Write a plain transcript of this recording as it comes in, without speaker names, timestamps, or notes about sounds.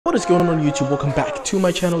What is going on YouTube? Welcome back to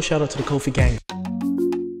my channel. Shout out to the Kofi gang.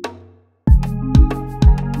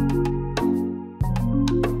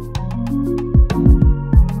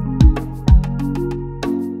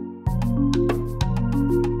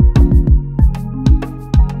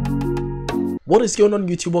 What is going on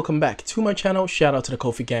YouTube? Welcome back to my channel. Shout out to the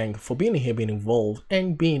Kofi gang for being here, being involved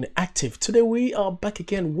and being active. Today we are back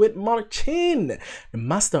again with Marcin, the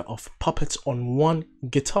master of puppets on one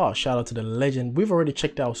guitar. Shout out to the legend. We've already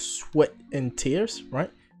checked out Sweat and Tears, right?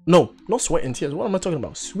 No, not Sweat and Tears. What am I talking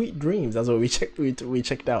about? Sweet Dreams. That's what we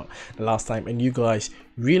checked out the last time, and you guys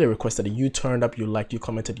really requested it. You turned up, you liked, you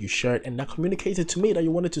commented, you shared, and that communicated to me that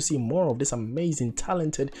you wanted to see more of this amazing,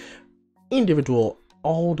 talented individual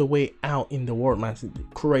all the way out in the world, man. It's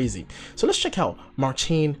crazy. So let's check out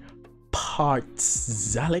Marcin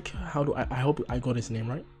Patrzalek. How do I hope I got his name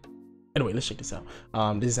right. Anyway, let's check this out.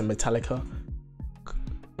 This is a Metallica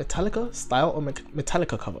style or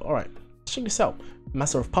Metallica cover. All right, check this out.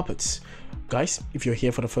 Master of Puppets. Guys, if you're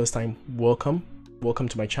here for the first time, welcome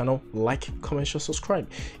to my channel. Like, comment, share, subscribe.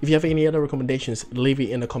 If you have any other recommendations, leave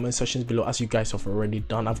it in the comment sections below, as you guys have already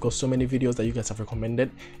done. I've got so many videos that you guys have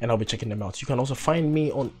recommended and I'll be checking them out. You can also find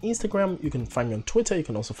me on Instagram, you can find me on Twitter, you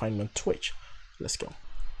can also find me on Twitch. Let's go.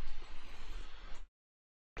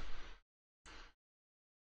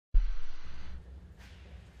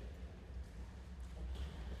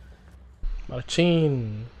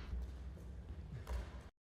 Marcin.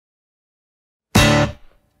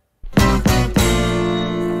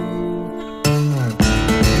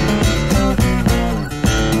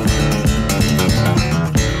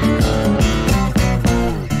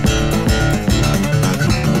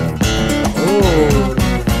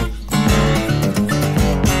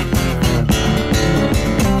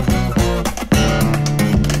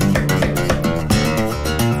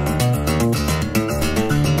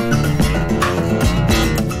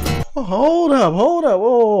 Hold up,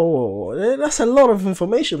 whoa. That's a lot of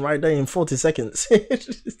information right there in 40 seconds.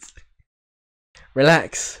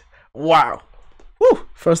 Relax. Wow. Woo.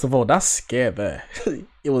 First of all, that's scared there.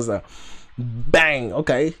 It was a bang.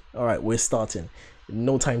 Okay, all right, we're starting.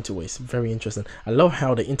 No time to waste. Very interesting. I love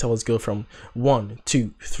how the intervals go from 1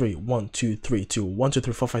 2 3 1 2 3 2 1 2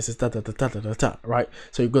 3 4 5 6 da da da da da da da, right?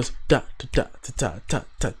 So it goes da da da da da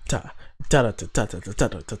da da da da da da da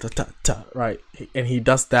da da da da, right? And he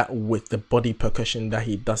does that with the body percussion that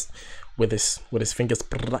he does with his fingers,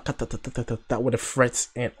 that with the frets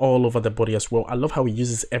and all over the body as well. I love how he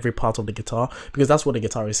uses every part of the guitar, because that's what the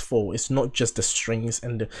guitar is for. It's not just the strings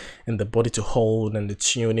and the body to hold and the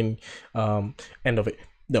tuning end of it.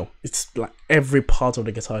 No, it's like every part of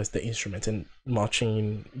the guitar is the instrument, and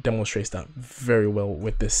Marcin demonstrates that very well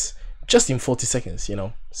with this, just in 40 seconds, you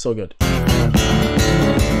know. So good.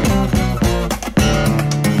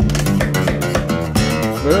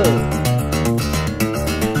 Whoa.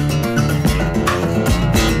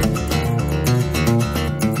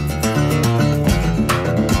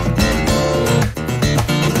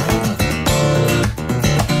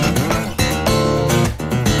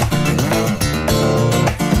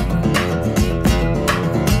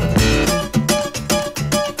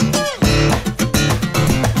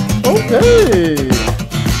 Okay.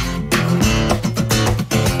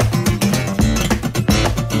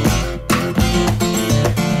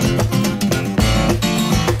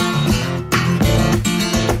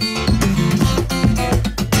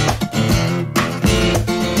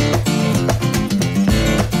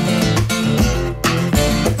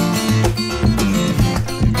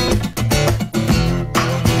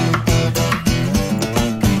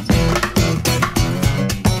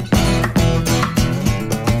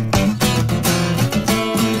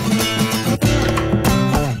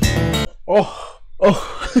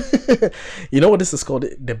 You know what this is called?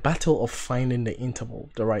 The battle of finding the interval,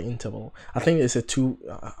 the right interval. I think it's a two.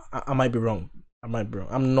 I might be wrong.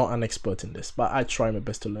 I'm not an expert in this, but I try my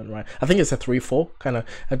best to learn, right? I think it's a 3/4 kind of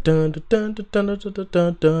a dun dun dun dun dun dun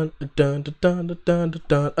dun dun dun dun dun dun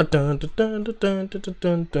dun a dun dun dun dun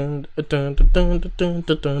dun dun a dun dun dun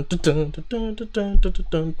dun dun dun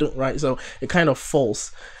dun dun, right? So it kind of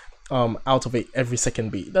falls out of it every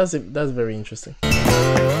second beat. That's very interesting.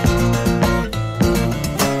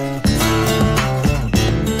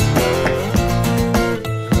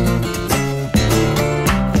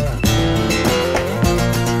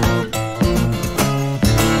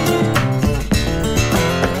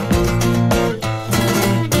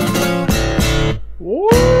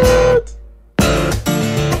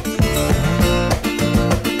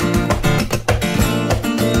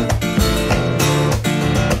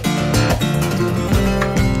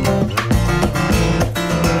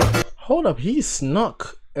 Hold up, he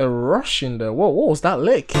snuck a rush in there. Whoa, what was that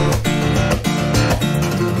lick?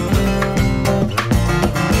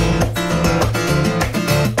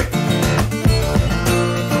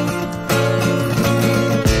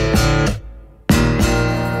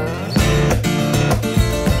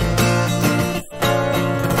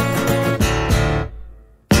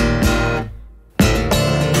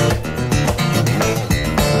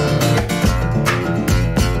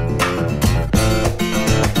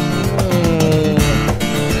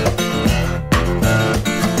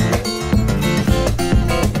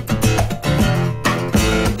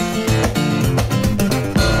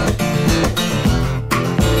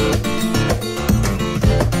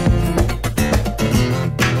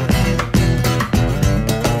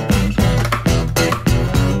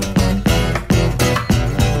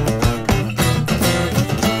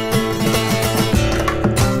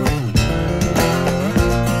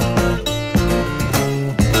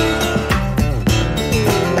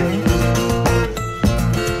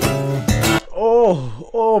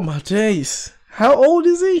 Oh my days. How old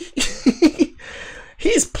is he?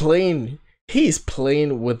 He's playing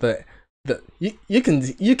with the you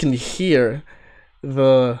can hear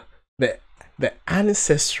the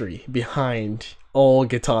ancestry behind all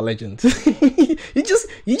guitar legends. you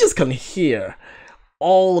just can hear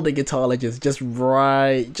all the guitar legends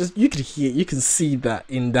you can see that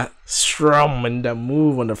in that strum and that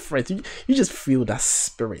move on the fret. You just feel that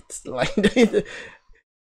spirit. Like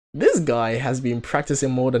this guy has been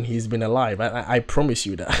practicing more than he's been alive. I promise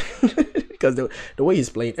you that. Because the way he's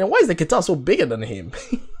playing. And why is the guitar so bigger than him?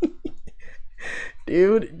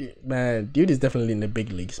 Dude is definitely in the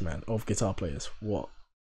big leagues, man, of guitar players. Whoa.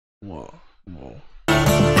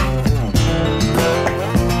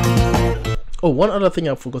 Oh, one other thing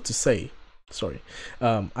I forgot to say. Sorry.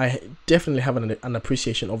 I definitely have an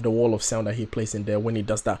appreciation of the wall of sound that he plays in there when he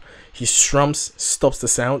does that. He strums, stops the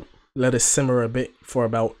sound, let it simmer a bit for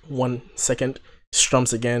about 1 second,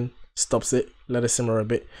 strums again, stops it, let it simmer a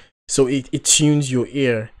bit. So it tunes your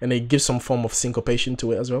ear and it gives some form of syncopation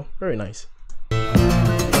to it as well. Very nice.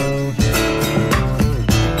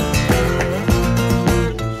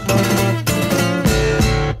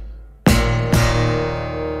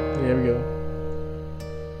 There we go.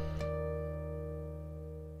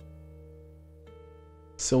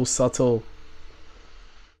 So subtle.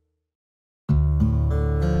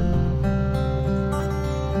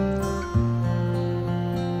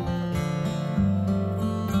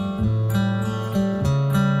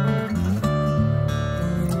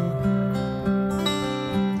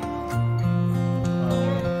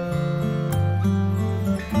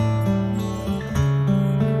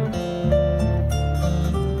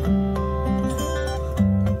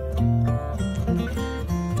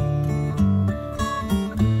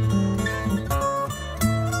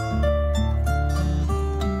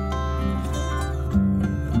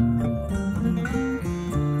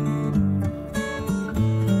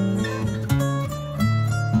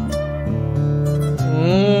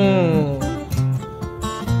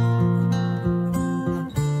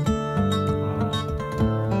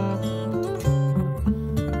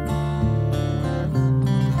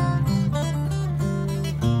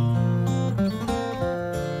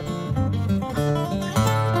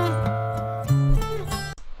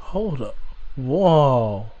 Hold up.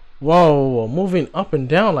 Whoa, moving up and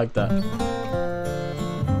down like that.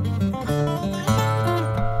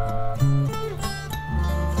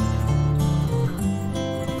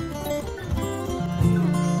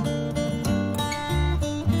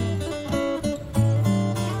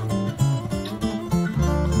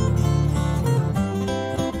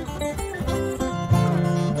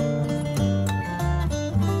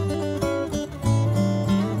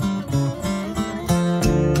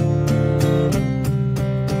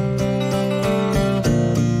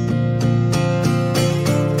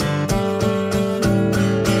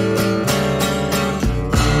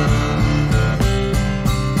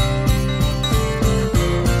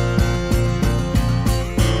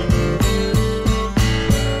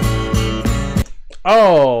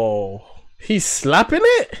 Oh, he's slapping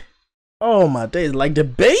it? Oh my days, like the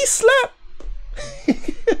bass slap?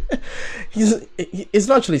 It's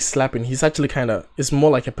not actually slapping, he's actually it's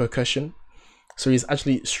more like a percussion. So he's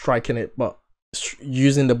actually striking it, but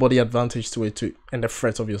using the body advantage to it and the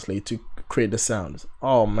frets obviously to create the sounds.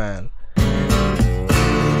 Oh man.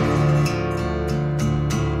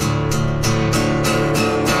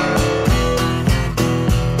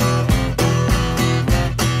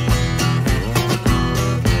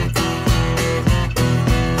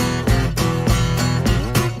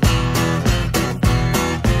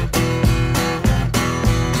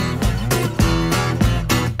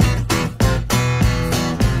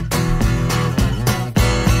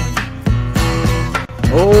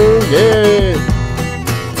 Oh yeah.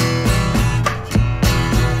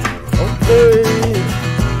 Okay.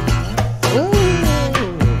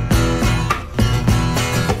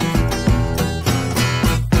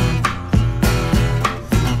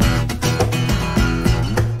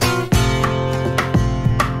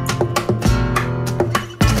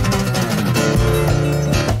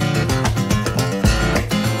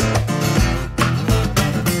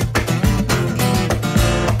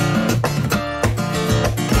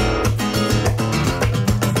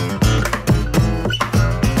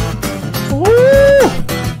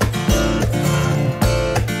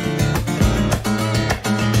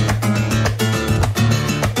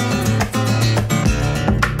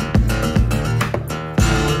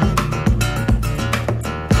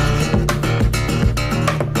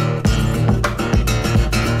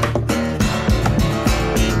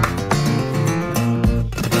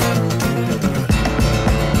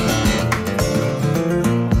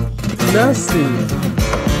 Nasty.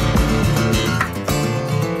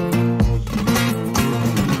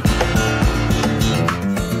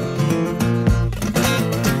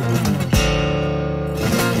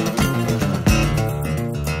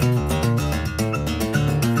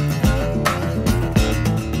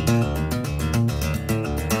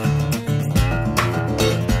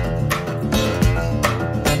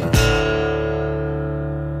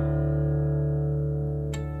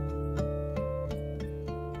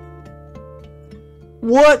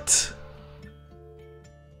 What?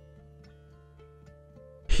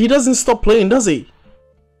 He doesn't stop playing, does he?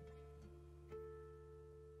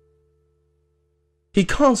 He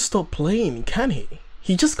can't stop playing, can he?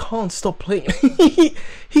 He just can't stop playing.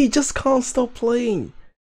 He just can't stop playing.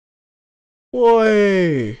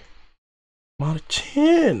 Boy,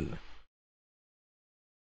 Marcin.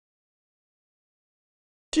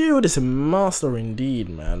 Dude is a master indeed,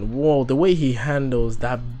 man. Whoa, the way he handles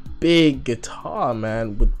that big guitar,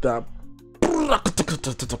 man, with that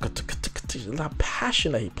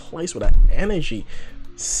passion that he plays with that energy.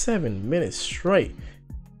 7 minutes straight.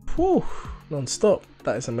 Whew, non-stop.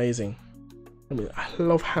 That is amazing. I mean, I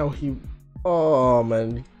love how he, oh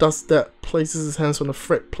man, he does that, places his hands on the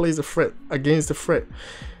fret, plays the fret against the fret.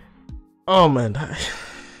 Oh man, that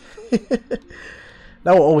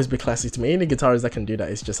will always be classic to me. Any guitarist that can do that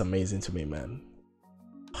is just amazing to me, man.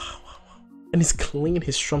 And it's clean,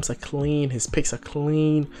 his strums are clean, his picks are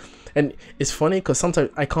clean. And it's funny because sometimes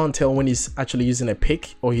I can't tell when he's actually using a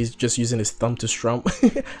pick or he's just using his thumb to strum.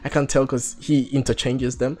 I can't tell because he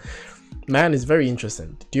interchanges them. Man, it's very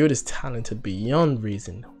interesting. The dude is talented beyond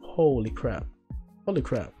reason. Holy crap. Holy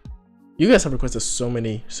crap. You guys have requested so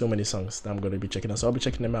many songs that I'm going to be checking out, so I'll be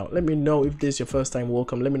checking them out. Let me know if this is your first time.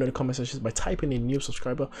 Welcome. Let me know in the comment section by typing in new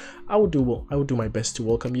subscriber. I will do my best to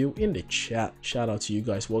welcome you in the chat. Shout out to you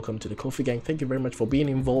guys. Welcome to the Kofi gang. Thank you very much for being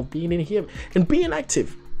involved, being in here, and being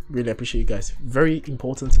active. Really appreciate you guys. Very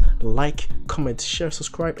important. Like, comment, share,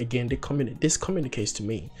 subscribe. Again, this communicates to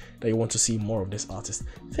me that you want to see more of this artist.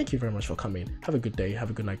 Thank you very much for coming. Have a good day.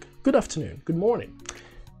 Have a good night. Good afternoon. Good morning.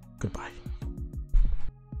 Goodbye.